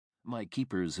My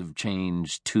keepers have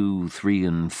changed 2, 3,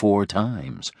 and 4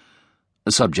 times,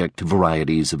 subject to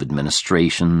varieties of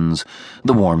administrations,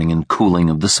 the warming and cooling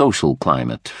of the social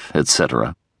climate,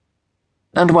 etc.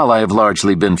 And while I have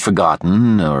largely been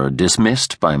forgotten or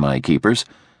dismissed by my keepers,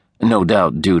 no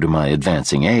doubt due to my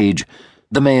advancing age,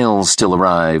 the mail still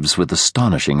arrives with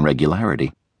astonishing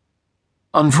regularity.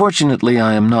 Unfortunately,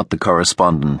 I am not the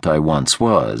correspondent I once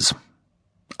was.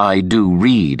 I do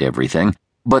read everything,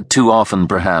 but too often,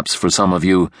 perhaps, for some of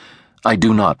you, I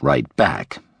do not write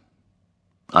back.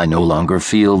 I no longer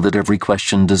feel that every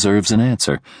question deserves an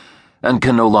answer, and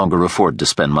can no longer afford to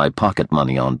spend my pocket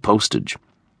money on postage.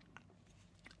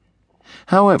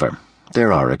 However,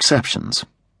 there are exceptions.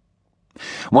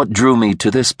 What drew me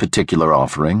to this particular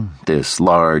offering, this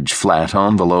large flat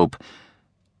envelope,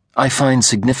 I find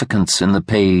significance in the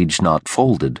page not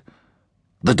folded,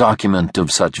 the document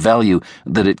of such value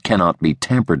that it cannot be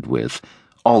tampered with,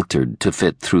 altered to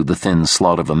fit through the thin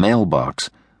slot of a mailbox,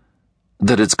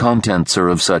 that its contents are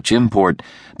of such import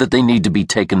that they need to be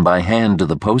taken by hand to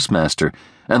the postmaster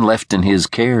and left in his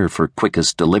care for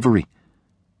quickest delivery.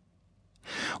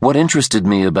 What interested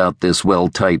me about this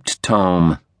well-typed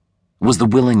tome was the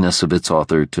willingness of its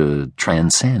author to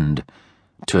transcend,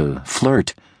 to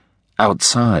flirt,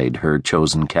 outside her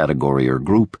chosen category or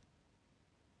group.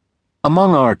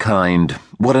 Among our kind,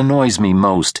 what annoys me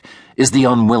most is the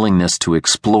unwillingness to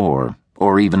explore,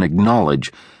 or even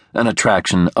acknowledge, an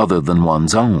attraction other than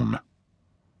one's own.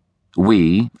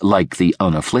 We, like the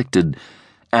unafflicted,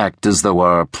 act as though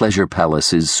our pleasure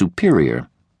palace is superior,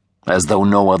 as though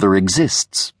no other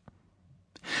exists.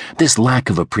 This lack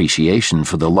of appreciation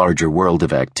for the larger world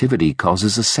of activity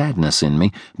causes a sadness in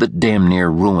me that damn near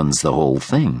ruins the whole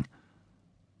thing.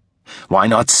 Why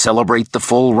not celebrate the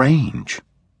full range?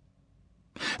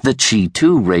 That she,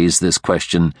 too, raised this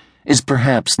question is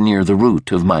perhaps near the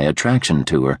root of my attraction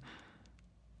to her.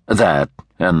 That,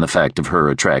 and the fact of her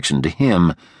attraction to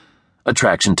him,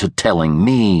 attraction to telling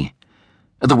me,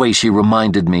 the way she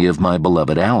reminded me of my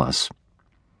beloved Alice.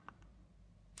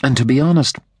 And to be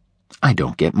honest, I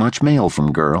don't get much mail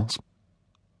from girls.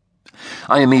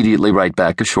 I immediately write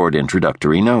back a short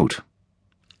introductory note.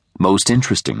 Most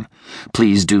interesting.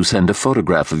 Please do send a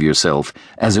photograph of yourself,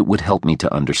 as it would help me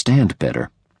to understand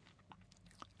better.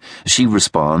 She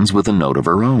responds with a note of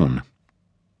her own.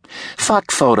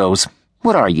 Fuck photos.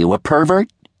 What are you, a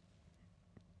pervert?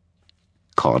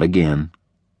 Caught again.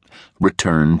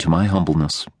 Return to my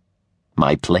humbleness.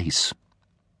 My place.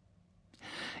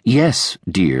 Yes,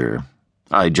 dear,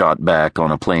 I jot back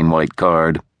on a plain white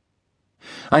card.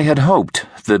 I had hoped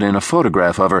that in a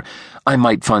photograph of her I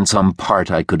might find some part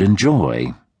I could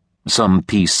enjoy, some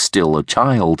piece still a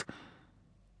child.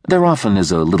 There often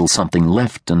is a little something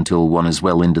left until one is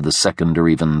well into the 2nd or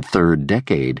even 3rd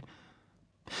decade.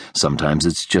 Sometimes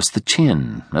it's just the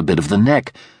chin, a bit of the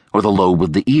neck, or the lobe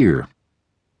of the ear.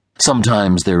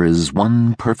 Sometimes there is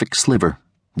one perfect sliver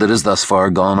that has thus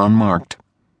far gone unmarked.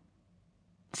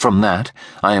 From that,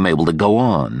 I am able to go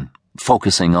on,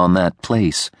 focusing on that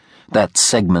place, that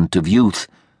segment of youth,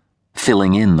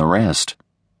 filling in the rest,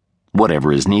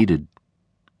 whatever is needed,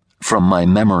 from my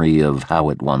memory of how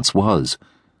it once was.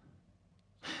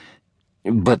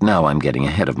 But now I'm getting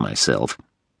ahead of myself.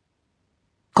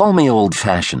 Call me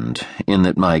old-fashioned, in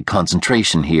that my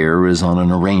concentration here is on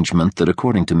an arrangement that,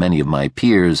 according to many of my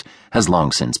peers, has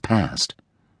long since passed.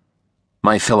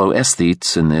 My fellow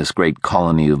aesthetes in this great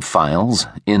colony of files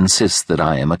insist that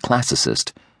I am a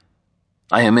classicist.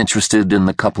 I am interested in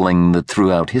the coupling that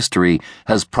throughout history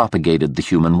has propagated the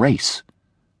human race.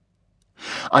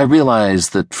 I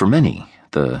realize that for many,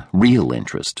 the real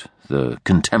interest, the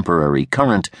contemporary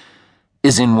current,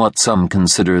 is in what some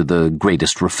consider the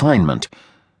greatest refinement,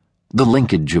 the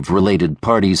linkage of related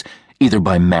parties either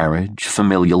by marriage,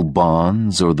 familial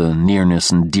bonds, or the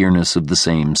nearness and dearness of the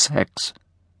same sex.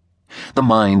 The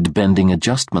mind-bending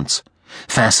adjustments,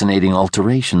 fascinating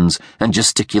alterations, and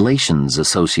gesticulations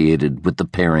associated with the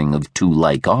pairing of two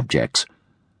like objects.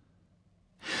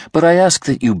 But I ask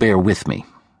that you bear with me,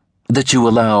 that you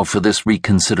allow for this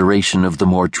reconsideration of the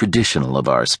more traditional of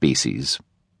our species.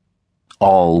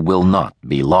 All will not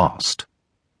be lost.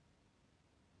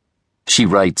 She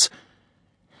writes,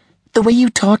 The way you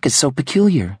talk is so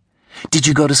peculiar. Did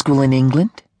you go to school in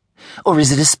England? Or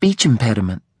is it a speech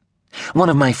impediment? One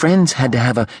of my friends had to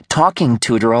have a talking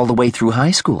tutor all the way through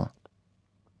high school.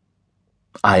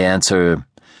 I answer,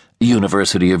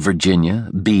 University of Virginia,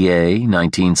 B.A.,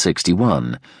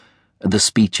 1961. The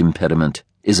speech impediment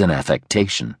is an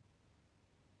affectation.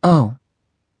 Oh.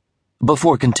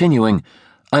 Before continuing,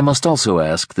 I must also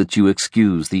ask that you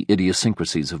excuse the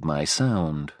idiosyncrasies of my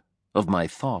sound, of my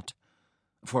thought,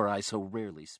 for I so rarely speak.